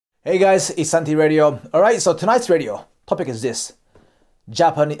Hey guys, it's Santi Radio. Alright, so tonight's radio topic is this.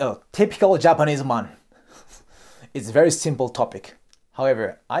 Typical Japanese man. It's a very simple topic.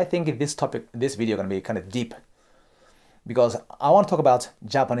 However, I think this video gonna be kind of deep. Because I want to talk about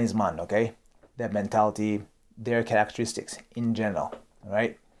Japanese man, okay? Their mentality, their characteristics in general.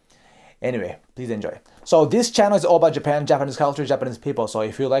 Alright? Anyway, please enjoy. So this channel is all about Japan, Japanese culture, Japanese people. So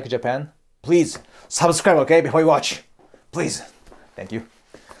if you like Japan, please subscribe, okay, before you watch. Please. Thank you.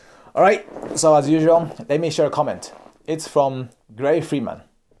 Alright, so as usual, let me share a comment. It's from Gray Freeman.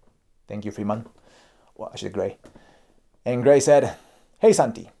 Thank you, Freeman. Well, actually, Gray. And Gray said, "Hey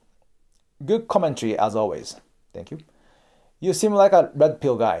Santi, good commentary as always." Thank you. "You seem like a red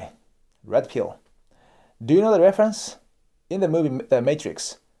pill guy." Red pill. Do you know the reference? In the movie The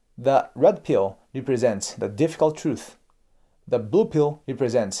Matrix, the red pill represents the difficult truth. The blue pill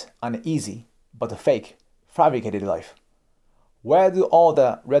represents an easy but fake, fabricated life. Where do all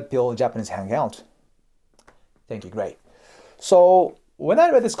the red pill Japanese hang out? Thank you, Gray. So when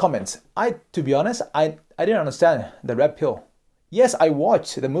I read this comment, to be honest, I didn't understand the red pill. Yes, I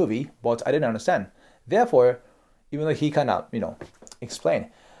watched the movie, but I didn't understand. Therefore, even though he kind of,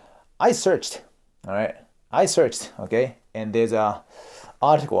 explained, I searched, all right? I searched, okay? And there's a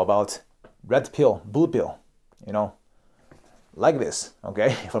article about red pill, blue pill, like this,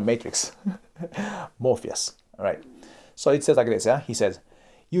 okay? From Matrix. Morpheus, all right? So it says like this, yeah? He says,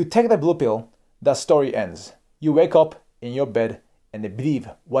 "You take the blue pill, the story ends. You wake up in your bed and believe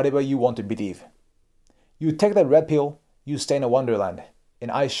whatever you want to believe. You take the red pill, you stay in a wonderland,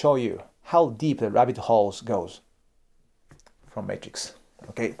 and I show you how deep the rabbit holes goes." From Matrix,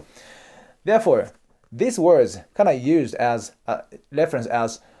 okay? Therefore, these words kind of used as a reference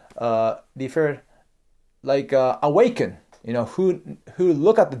as awaken, who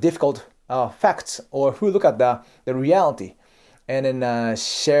look at the difficult facts, or who look at the reality and then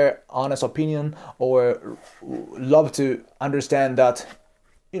share honest opinion, or love to understand that,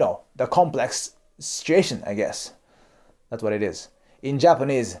 the complex situation, I guess. That's what it is. In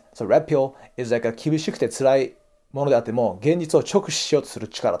Japanese, so red pill is like a 厳しくて辛いものであっても、現実を直視しようとする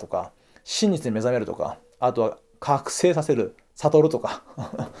力とか、真実に目覚めるとか、あとは覚醒させる、悟るとか。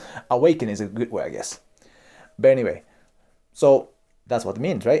Awaken is a good word, I guess. But anyway, so that's what it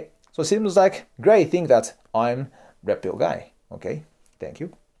means, right? So it seems like Gray think that I'm red pill guy. Okay, thank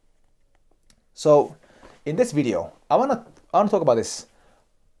you. So in this video, I wanna talk about this.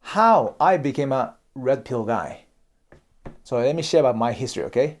 How I became a red pill guy. So let me share about my history,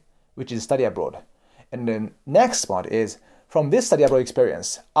 okay? Which is study abroad. And then next part is, from this study abroad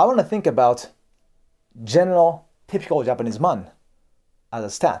experience, I wanna think about general typical Japanese man as a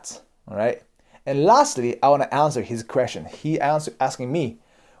stats, alright? And lastly, I wanna answer his question. He asking me,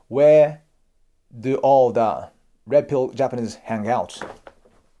 where do all the red pill Japanese hang out?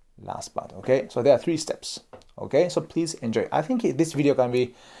 Last part, okay? So there are 3 steps, okay? So please enjoy. I think this video can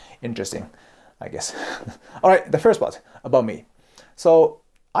be interesting, I guess. All right, the first part about me. So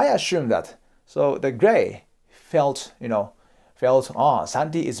I assume that, so the Gray felt,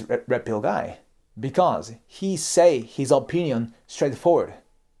 Santi is red pill guy because he say his opinion straightforward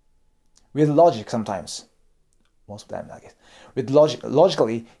with logic sometimes. Most of the time, I guess. With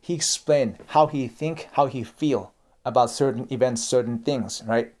logically, he explained how he think, how he feel about certain events, certain things,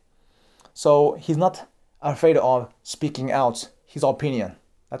 right? So he's not afraid of speaking out his opinion.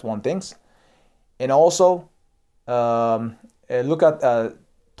 That's one thing. And also, talk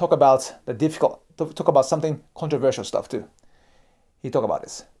about something controversial stuff too. He talk about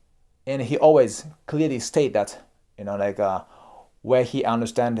this, and he always clearly state that, where he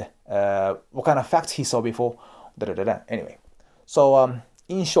understand what kind of facts he saw before. Anyway, so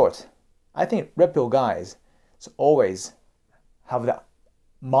in short, I think red pill guys always have that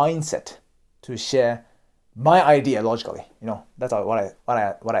mindset to share my idea logically. That's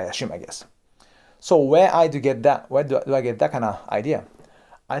what I assume, I guess. So where do I get that kind of idea?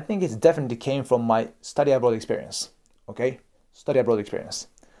 I think it definitely came from my study abroad experience. Okay, study abroad experience.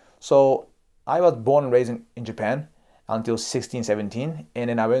 So I was born and raised in Japan until 16, 17, and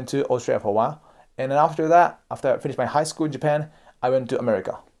then I went to Australia for a while. And then after that, after I finished my high school in Japan, I went to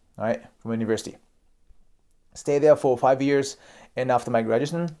America, all right, from university. Stayed there for 5 years, and after my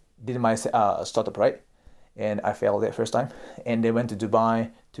graduation, did my startup, right? And I failed it first time. And then went to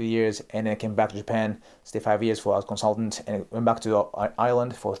Dubai 2 years, and then came back to Japan, stayed 5 years for a consultant, and went back to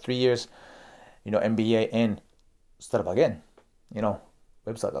Ireland for 3 years, MBA, and startup again,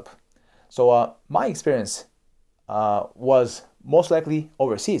 web startup. So my experience was most likely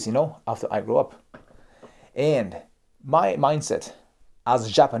overseas, after I grew up. And my mindset as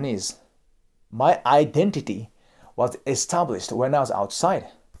Japanese, my identity was established when I was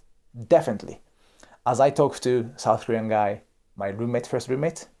outside. Definitely. As I talk to South Korean guy, my roommate, first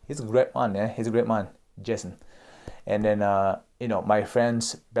roommate, he's a great man, yeah, he's a great man, Jason. And then, my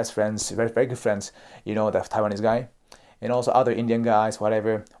friends, best friends, very, very good friends, the Taiwanese guy, and also other Indian guys,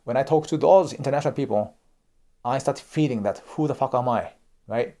 whatever. When I talk to those international people, I start feeling that, who the fuck am I,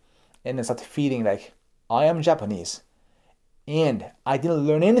 right? And then start feeling like, I am Japanese, and I didn't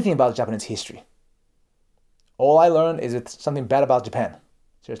learn anything about Japanese history. All I learned is it's something bad about Japan.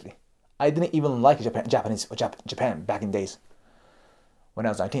 Seriously. I didn't even like Japan back in days when I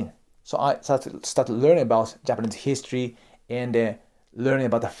was 19. So I started learning about Japanese history and learning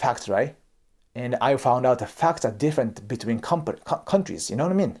about the facts, right? And I found out the facts are different between countries, you know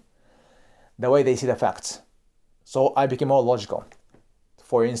what I mean? The way they see the facts. So I became more logical.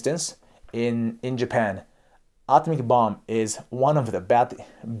 For instance, in Japan, atomic bomb is one of the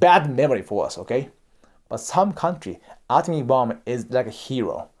bad memory for us, okay? But some country, atomic bomb is like a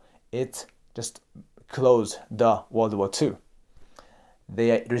hero. It just closed the World War II.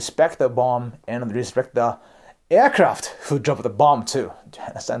 They respect the bomb and respect the aircraft who dropped the bomb too. Do you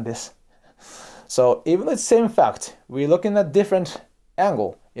understand this? So even though it's the same fact, we're looking at different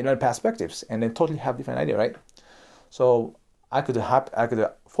angle, perspectives, and they totally have different idea, right? So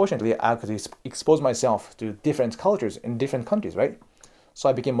fortunately, I could expose myself to different cultures in different countries, right? So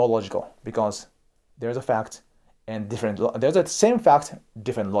I became more logical because there's a fact and there's the same fact,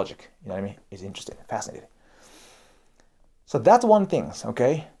 different logic. You know what I mean? It's interesting, fascinating. So that's one thing,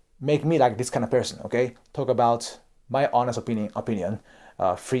 okay? Make me like this kind of person, okay? Talk about my honest opinion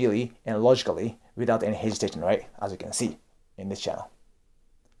freely and logically without any hesitation, right? As you can see in this channel.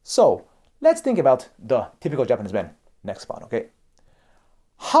 So let's think about the typical Japanese man. Next part, okay?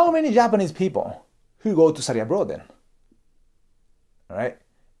 How many Japanese people who go to study abroad then? All right?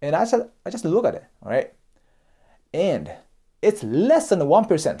 And I just look at it, all right? And it's less than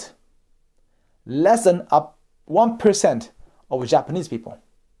 1%. Less than 1% of Japanese people,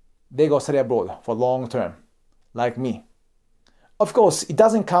 they go study abroad for long term, like me. Of course, it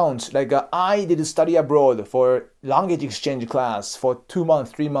doesn't count like I did study abroad for language exchange class for 2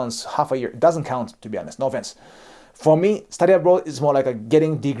 months, 3 months, half a year. It doesn't count, to be honest, no offense. For me, study abroad is more like a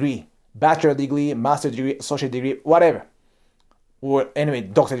getting degree, bachelor degree, master degree, associate degree, whatever. Or anyway,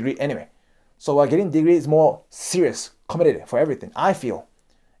 doctor degree, anyway. So getting degree is more serious, committed for everything. I feel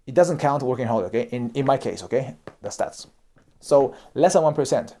it doesn't count working hard, okay? In my case, okay? The stats. So less than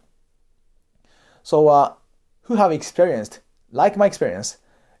 1%. So who have experienced, like my experience,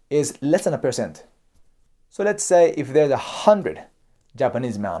 is less than 1%. So let's say if there's 100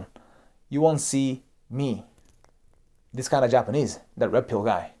 Japanese man, you won't see me, this kind of Japanese, the red pill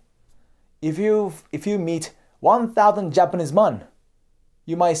guy. If you meet 1,000 Japanese man,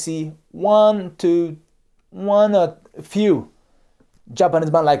 you might see one or few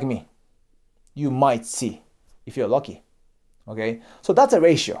Japanese man like me. You might see, if you're lucky. Okay, so that's a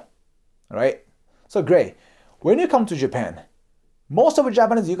ratio, all right? So great. When you come to Japan, most of the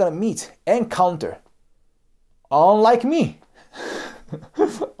Japanese you're gonna meet, encounter, unlike me.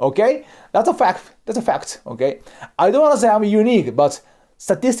 Okay, that's a fact. That's a fact. Okay, I don't want to say I'm unique, but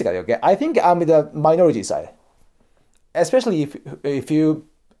statistically, okay, I think I'm the minority side. Especially if you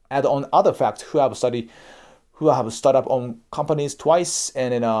add on other facts who have started up on companies twice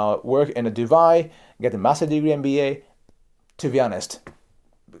and then work in a Dubai, get a master degree MBA. To be honest,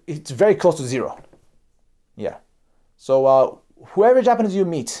 it's very close to zero. Yeah. So whoever Japanese you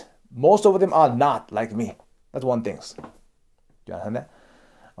meet, most of them are not like me. That's one thing. Do you understand that?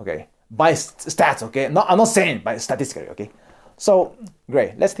 Okay. By stats, okay? No, I'm not saying by statistically, okay? So,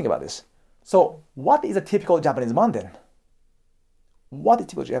 great. Let's think about this. So, what is a typical Japanese man then? What is a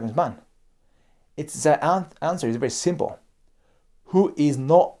typical Japanese man? The answer is very simple. Who is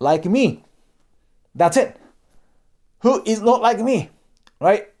not like me? That's it. Who is not like me?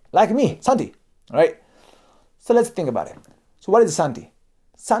 Right? Like me, Santi. Right? So let's think about it. So what is Santi?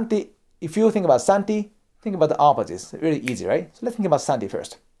 Santi, if you think about Santi, think about the opposites. It's really easy, right? So let's think about Santi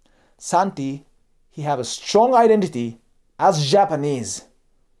first. Santi, he have a strong identity as Japanese.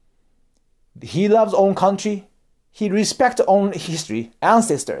 He loves own country. He respects own history,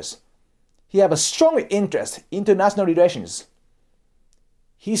 ancestors. He have a strong interest in international relations.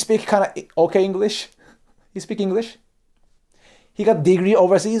 He speak kind of okay English. He speak English. He got degree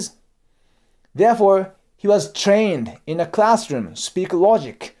overseas. Therefore, he was trained in a classroom, speak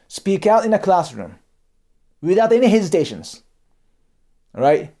logic, speak out in a classroom without any hesitations.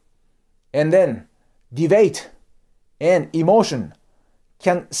 Right? And then debate and emotion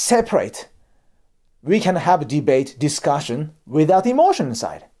can separate. We can have debate, discussion without emotion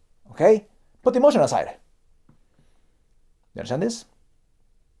inside. Okay? Put emotion aside. You understand this?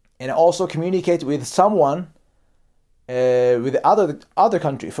 and also communicate with someone with other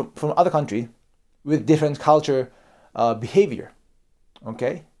country from other country with different culture behavior.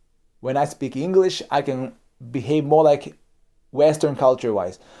 Okay, when I speak English, I can behave more like Western culture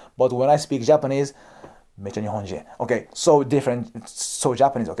wise, but when I speak Japanese, めっちゃ日本人. Okay, so different, so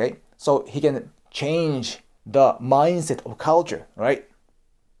Japanese. Okay, so he can change the mindset of culture, right?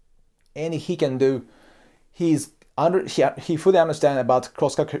 And he can do. He fully understand about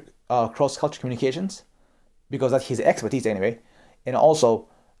cross culture communications, because that's his expertise anyway, and also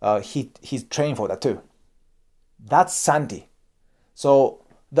he's trained for that too. That's Santi. So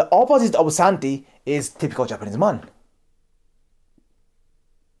the opposite of Santi is typical Japanese man.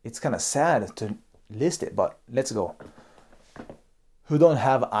 It's kind of sad to list it, but let's go. Who don't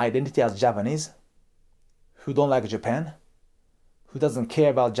have identity as Japanese, who don't like Japan, who doesn't care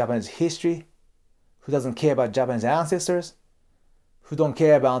about Japanese history, who doesn't care about Japanese ancestors, who don't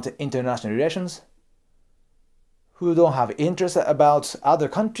care about international relations, who don't have interest about other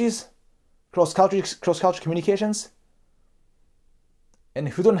countries, cross-cultural communications, and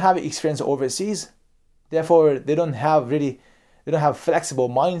who don't have experience overseas. Therefore, they don't have flexible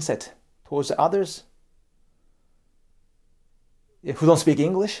mindset towards others. Who don't speak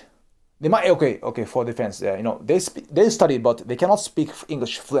English, they might okay for defense. They study, but they cannot speak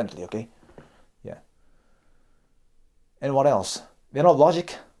English fluently. Okay, yeah. And what else? They're not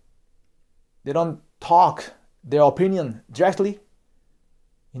logic. They don't talk their opinion directly.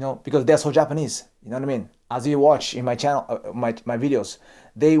 Because they're so Japanese. You know what I mean? As you watch in my channel, my videos,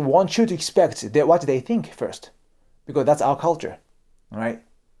 they want you to expect what they think first, because that's our culture, all right?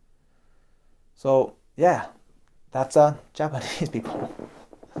 So yeah, that's Japanese people.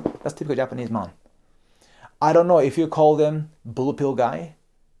 That's typical Japanese man. I don't know if you call them blue pill guy,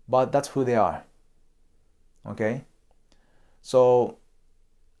 but that's who they are. Okay, so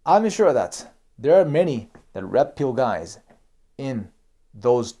I'm sure that there are many red pill guys in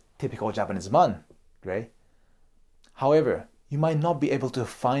those typical Japanese man, right? However, you might not be able to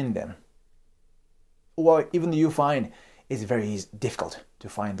find them, or even you find it's very difficult to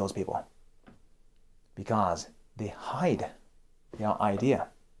find those people, because they hide their idea.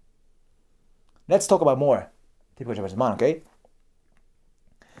 Let's talk about more typical Japanese man, okay?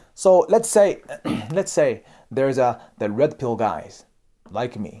 So let's say there's the red pill guys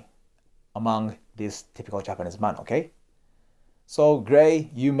like me among these typical Japanese man, okay? So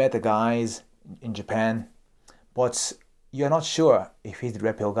Gray, you met the guys in Japan, but you're not sure if he's the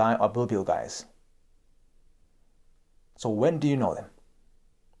red pill guy or blue pill guys. So when do you know them?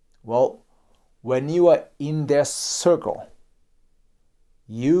 Well, when you are in their circle,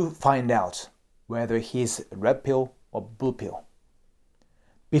 you find out whether he's red pill or blue pill.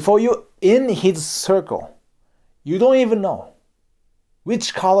 Before you're in his circle, you don't even know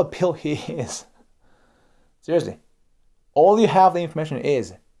which color pill he is. Seriously. All you have the information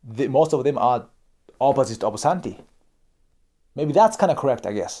is most of them are opposite of Santi. Maybe that's kind of correct,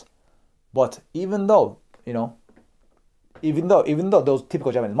 I guess. But even though those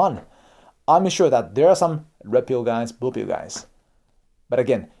typical Japanese man, I'm sure that there are some red pill guys, blue pill guys. But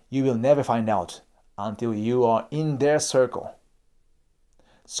again, you will never find out until you are in their circle.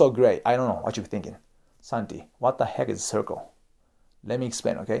 So great. I don't know what you're thinking. Santi, what the heck is a circle? Let me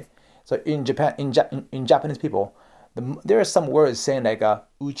explain, okay? So in Japan, in Japanese people, there are some words saying like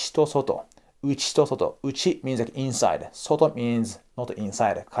uchi to soto. Uchi to soto. Uchi means like inside. Soto means not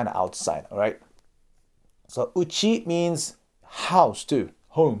inside, kind of outside, all right? So uchi means house too,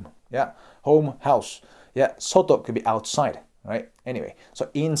 home, yeah, home, house. Yeah, soto could be outside, right? Anyway, so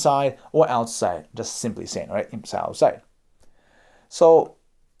inside or outside, just simply saying, right? Inside, outside. So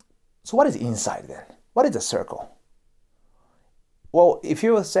what is inside then? What is a circle? Well, if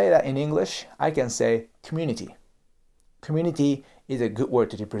you will say that in English, I can say community. Community is a good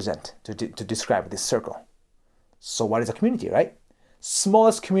word to represent, to describe this circle. So what is a community, right?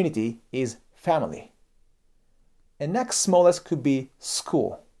 Smallest community is family. And next smallest could be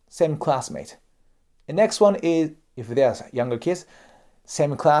school, same classmate. And next one is, if there's younger kids,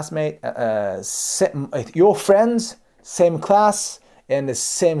 same classmate, your friends, same class, and the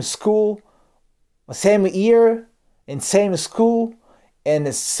same school, same year, and same school, and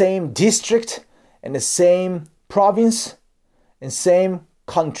the same district, and the same province, and same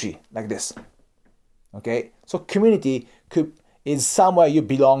country, like this. Okay, so community is somewhere you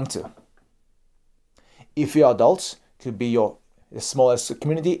belong to. If you're adults, could be the smallest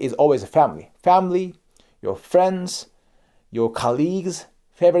community is always a family. Family, your friends, your colleagues,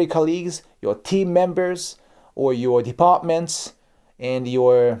 favorite colleagues, your team members, or your departments, and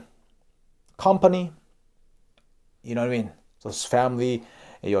your company. You know what I mean? So it's family,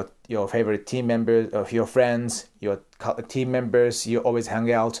 your favorite team members, of your friends, your team members you always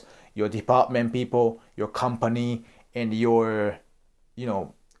hang out, your department people, your company, and your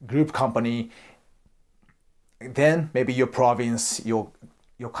group company, then maybe your province, your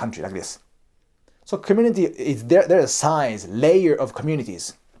country, like this. So community is there. There's a size, layer of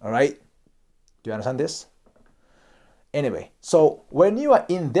communities. All right. Do you understand this? Anyway, so when you are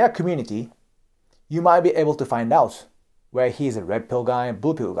in their community, you might be able to find out where he's a red pill guy,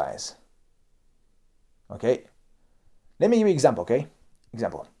 blue pill guys. Okay. Let me give you an example. Okay.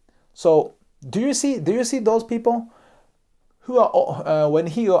 Example. So do you see those people who are when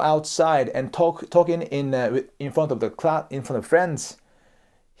he go outside and talking in front of the class, in front of friends,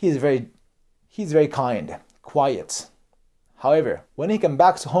 he's very kind, quiet. However, when he comes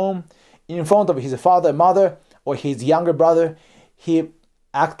back home in front of his father and mother or his younger brother, he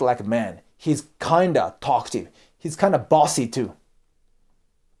acts like a man. He's kinda talkative. He's kinda bossy too.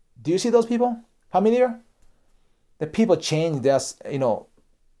 Do you see those people? Familiar? The people change their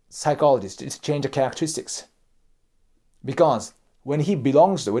psychologies, change their characteristics. Because when he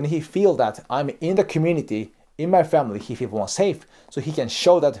feels that I'm in the community, in my family, he feels more safe. So he can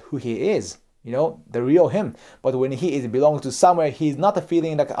show that who he is, the real him. But when he is belongs to somewhere, he's not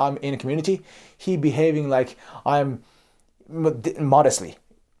feeling like I'm in a community. He behaving like I'm modestly.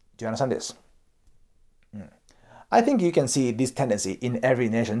 Do you understand this? I think you can see this tendency in every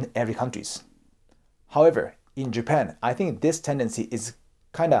nation, every countries. However, in Japan, I think this tendency is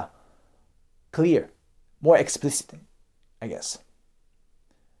kind of clear, more explicit, I guess.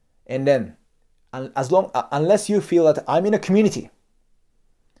 And then, unless you feel that I'm in a community,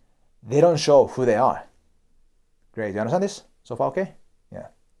 they don't show who they are. Great, do you understand this? So far, okay? Yeah.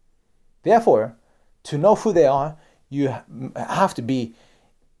 Therefore, to know who they are, you have to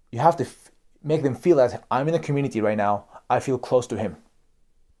make them feel that I'm in a community right now. I feel close to him.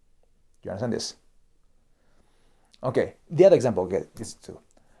 Do you understand this? Okay, the other example is too.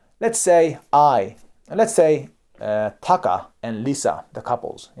 Let's say Taka and Lisa, the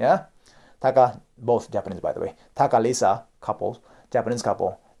couples, yeah? Taka, both Japanese by the way. Taka, Lisa, couples, Japanese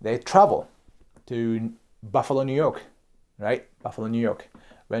couple, they travel to Buffalo, New York, right? Buffalo, New York,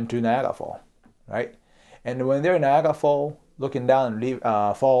 went to Niagara Falls, right? And when they're in Niagara Falls, looking down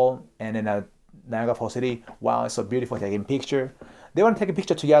fall, and in Niagara Falls City, wow, it's so beautiful, taking picture. They want to take a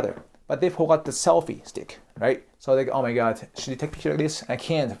picture together, but they forgot the selfie stick, right? So they go, oh my God, should we take a picture like this? I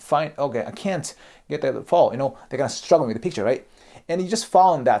can't get the fall, they're gonna struggle with the picture, right? And you just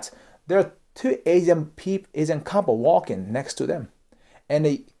found that there are two Asian couple walking next to them.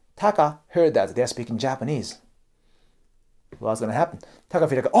 And Taka heard that they're speaking Japanese. What's gonna happen? Taka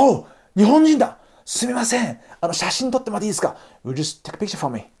feel like, oh, 日本人だ! すみません! 写真撮ってもらっていいですか? Will you just take a picture for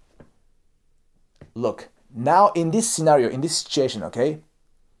me? Look, now in this scenario, in this situation, okay,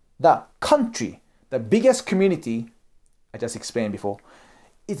 the country, the biggest community, I just explained before,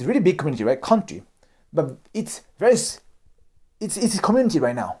 it's a really big community, right? Country, but it's a community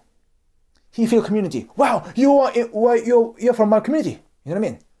right now. He feel community. Wow, you're from my community. You know what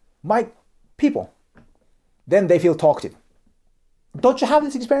I mean? My people. Then they feel talkative. Don't you have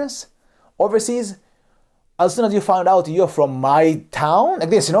this experience? Overseas, as soon as you found out you're from my town, like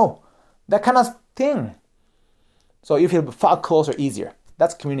this, that kind of thing. So you feel far closer, easier.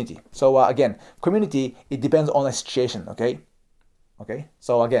 That's community. So again, community, it depends on the situation, okay? Okay,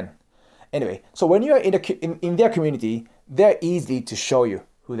 so again, anyway, so when you're in their community, they're easy to show you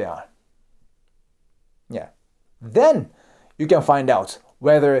who they are. Yeah. Then you can find out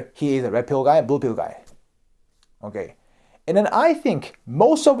whether he is a red pill guy, blue pill guy. Okay. And then I think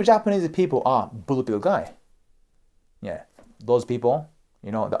most of Japanese people are blue pill guy. Yeah. Those people,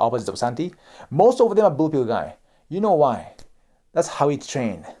 the opposite of Santi, most of them are blue pill guy. You know why? That's how it's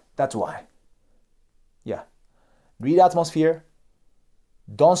trained. That's why. Yeah. Read atmosphere.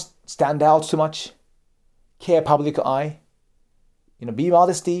 Don't stand out too much. Care public eye. Be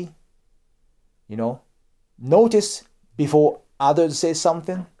modesty. Notice before others say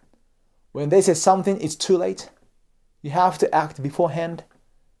something. When they say something, it's too late. You have to act beforehand.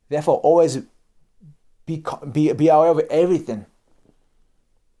 Therefore, always be aware of everything.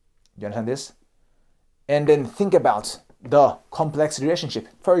 Do you understand this? And then think about the complex relationship.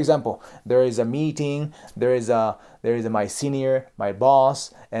 For example, there is a meeting. There is my senior, my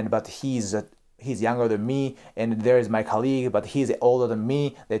boss, but he's younger than me, and there is my colleague, but he's older than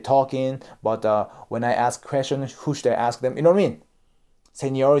me. They're talking, but when I ask questions, who should I ask them? You know what I mean?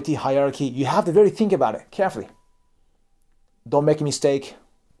 Seniority, hierarchy. You have to really think about it carefully. Don't make a mistake.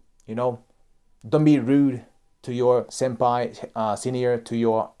 Don't be rude to your senpai, senior, to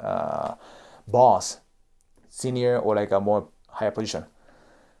your boss, senior, or like a more higher position.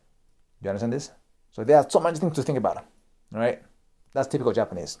 you understand this? So there are so many things to think about. All right? That's typical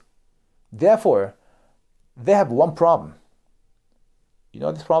Japanese. Therefore, they have one problem. You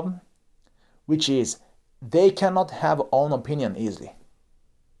know this problem? Which is they cannot have own opinion easily.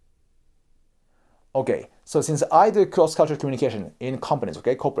 Okay, so since I do cross-cultural communication in companies,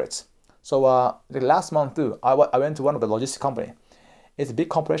 okay, corporates. So the last month too, I went to one of the logistics company. It's a big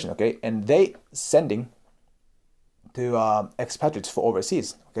corporation, okay, and they sending to expatriates for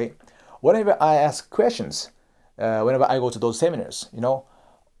overseas, okay. Whenever I ask questions, whenever I go to those seminars, you know,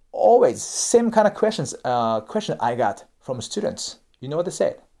 always same kind of questions. Question I got from students. You know what they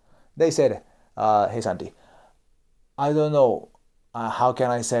said? They said, "Hey Santi, I don't know. How can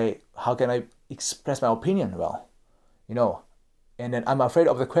I express my opinion well, you know? And then I'm afraid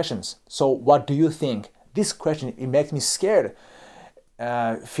of the questions. So what do you think? This question, it makes me scared.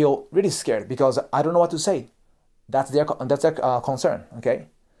 Feel really scared because I don't know what to say. That's their concern, okay?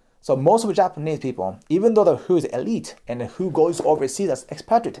 So most of the Japanese people, even though who is elite and who goes overseas as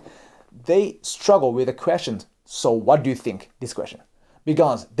expatriate, they struggle with the question. So what do you think? This question,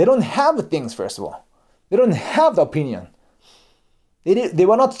 because they don't have the things. First of all, they don't have the opinion. They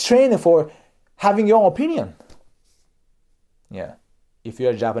were not trained for having your own opinion. Yeah. If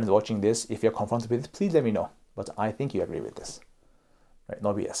you're Japanese watching this, if you're confronted with this, please let me know. But I think you agree with this. Right?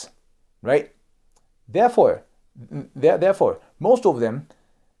 No BS. Right? Therefore, most of them,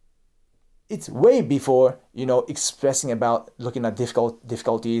 it's way before, you know, expressing about looking at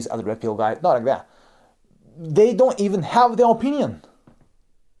difficulties as a reptile guy. Not like that. They don't even have their opinion.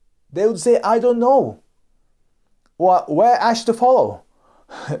 They would say, I don't know. Or where I should follow.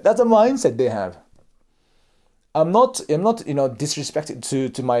 That's a mindset they have. I'm not you know,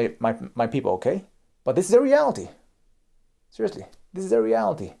 disrespecting to my people, okay? But this is the reality. Seriously, this is the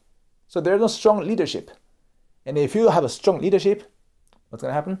reality. So there's no strong leadership. And if you have a strong leadership, what's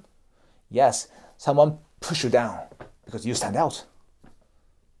gonna happen? Yes, someone push you down because you stand out.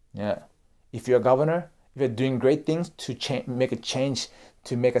 Yeah. If you're a governor, if you're doing great things to make a change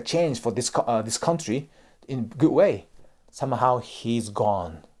for this country in a good way, somehow he's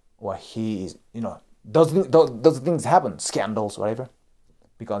gone, or he is, you know, those things happen, scandals, whatever,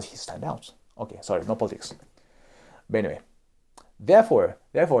 because he stand out. Okay, sorry, no politics. But anyway, therefore,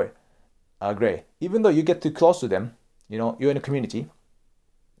 Gray, even though you get too close to them, you know, you're in a community,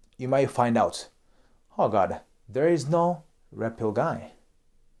 you might find out, oh God, there is no reptile guy.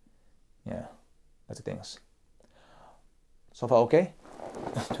 Yeah, that's the things. So far, okay?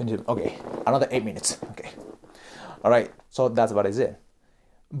 20, okay, another 8 minutes. Okay. All right, so that's what is it.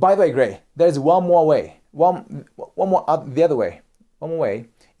 By the way, Gray, there's one more way. One more the other way. One more way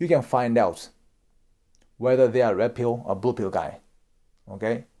you can find out whether they are red pill or blue pill guy.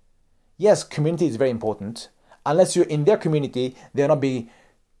 Okay? Yes, community is very important. Unless you're in their community, they'll not be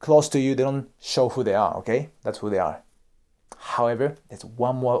close to you. They don't show who they are. Okay? That's who they are. However, there's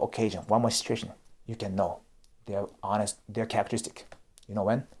one more occasion, one more situation you can know they're honest, their characteristic. You know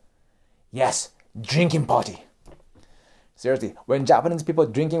when? Yes, drinking party. Seriously, when Japanese people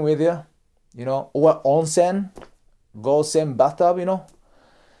drinking with you, you know, or onsen, go same bathtub, you know,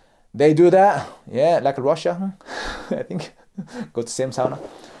 they do that. Yeah, like Russia, I think, go to same sauna.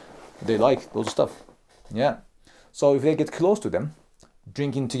 They like those stuff. Yeah. So if they get close to them,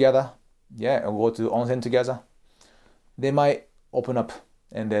 drinking together, yeah, and go to onsen together, they might open up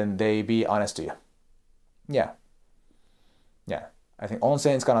and then they be honest to you. Yeah. Yeah. I think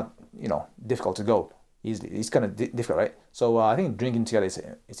onsen is kind of, you know, difficult to go easily. It's kind of difficult, right? So I think drinking together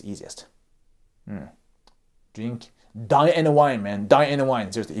is easiest. Drink, dine and wine, man. Dine and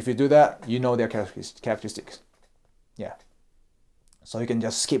wine. Seriously, if you do that, you know their characteristics. Yeah. So you can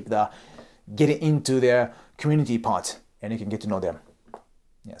just skip the getting into their community part and you can get to know them.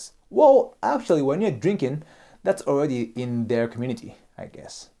 Yes. Well, actually, when you're drinking, that's already in their community, I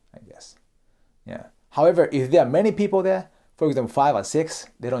guess. Yeah. However, if there are many people there, for example, 5 or 6,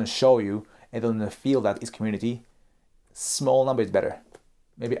 they don't show you and don't feel that it's community. Small number is better.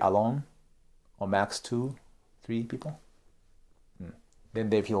 Maybe alone or max 2, 3 people. Then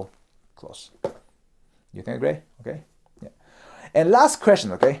they feel close. You think, Gray? Okay. Yeah. And last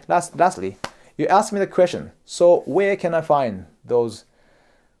question, okay? Lastly, you asked me the question. So where can I find those?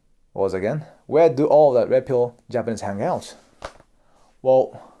 What was again? Where do all the red pill Japanese hang out?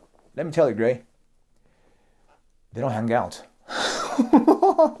 Well, let me tell you, Gray. They don't hang out.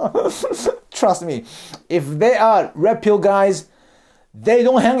 Trust me, if they are red pill guys, they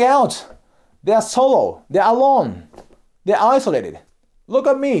don't hang out. They are solo. They are alone. They are isolated. Look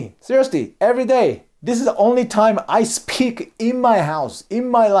at me. Seriously, every day. This is the only time I speak in my house, in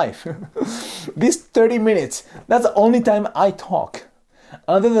my life. This 30 minutes, that's the only time I talk.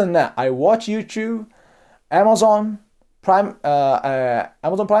 Other than that, I watch YouTube, Amazon Prime,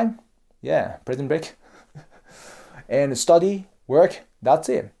 Amazon Prime, yeah, Prison Break, and study, work. That's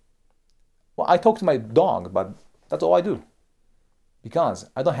it. Well, I talk to my dog, but that's all I do because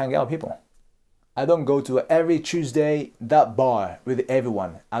I don't hang out with people. I don't go to every Tuesday that bar with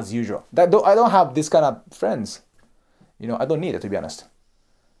everyone as usual. I don't have this kind of friends. You know, I don't need it, to be honest.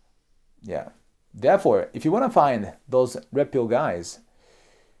 Yeah. Therefore, if you want to find those red pill guys,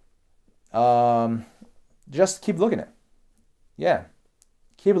 just keep looking. Yeah.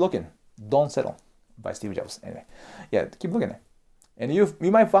 Keep looking. Don't settle. By Steve Jobs. Anyway. Yeah, keep looking. And you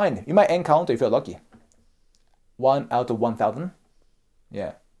might encounter, if you're lucky, 1 out of 1,000.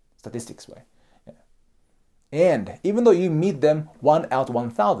 Yeah. Statistics, right? Yeah. And even though you meet them 1 out of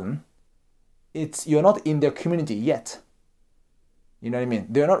 1,000, you're not in their community yet. You know what I mean?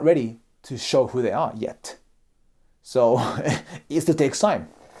 They're not ready to show who they are yet. So it still takes time.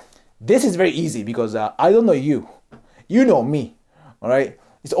 This is very easy because I don't know you. You know me. All right?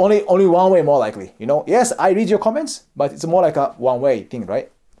 It's only one way more likely. You know? Yes, I read your comments, but it's more like a one-way thing,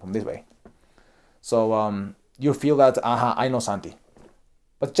 right? From this way. So you feel that, I know Santi.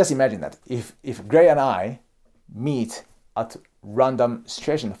 But just imagine that. If Gray and I meet at random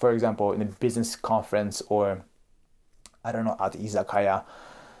situation, for example, in a business conference or, I don't know, at izakaya.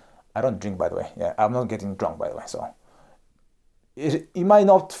 I don't drink, by the way. Yeah, I'm not getting drunk, by the way. So you might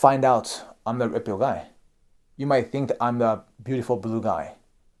not find out I'm the red pill guy. You might think that I'm the beautiful blue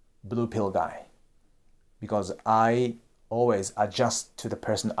pill guy, because I always adjust to the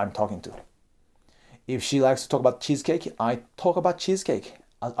person I'm talking to. If she likes to talk about cheesecake, I talk about cheesecake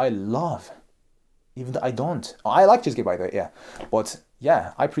as I love, even though I don't. I like cheesecake, by the way, yeah. But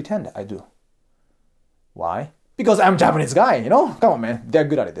yeah, I pretend I do. Why? Because I'm a Japanese guy, you know? Come on, man. They're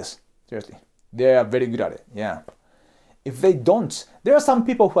good at this. Seriously. They're very good at it, yeah. If they don't, there are some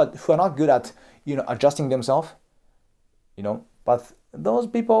people who are not good at, you know, adjusting themselves, you know, but those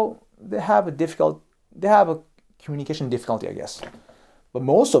people, they have a communication difficulty, I guess. But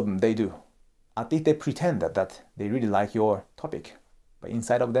most of them, they do. At least they pretend that they really like your topic. But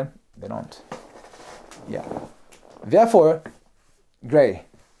inside of them, they don't. Yeah. Therefore, Gray,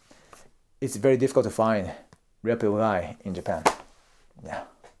 it's very difficult to find red pill guy in Japan. Yeah.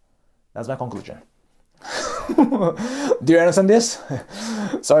 That's my conclusion. Do you understand this?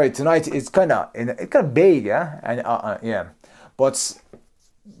 Sorry, tonight it's kind of vague, yeah, and yeah, but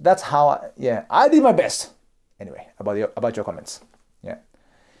that's how. Yeah, I did my best. Anyway, about your comments. Yeah,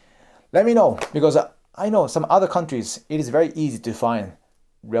 let me know, because I know some other countries it is very easy to find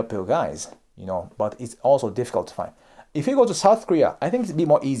red pill guys, you know, but it's also difficult to find. If you go to South Korea, I think it'd be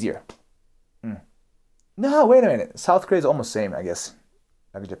more easier. No, wait a minute. South Korea is almost same, I guess,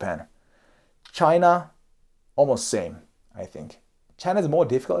 like Japan. China, almost same, I think. China is more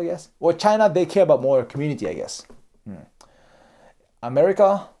difficult, I guess. Or China, they care about more community, I guess.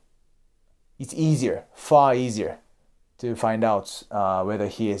 America, it's easier, far easier to find out whether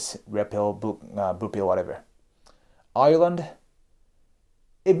he is red pill, blue pill, whatever. Ireland,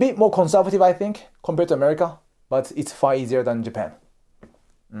 a bit more conservative, I think, compared to America, but it's far easier than Japan.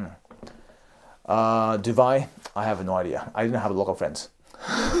 Dubai, I have no idea. I didn't have local friends.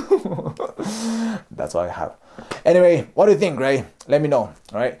 That's all I have. Anyway, what do you think, Gray? Let me know.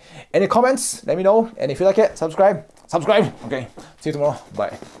 All right. Any comments? Let me know. And if you like it, subscribe. Okay. See you tomorrow.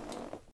 Bye.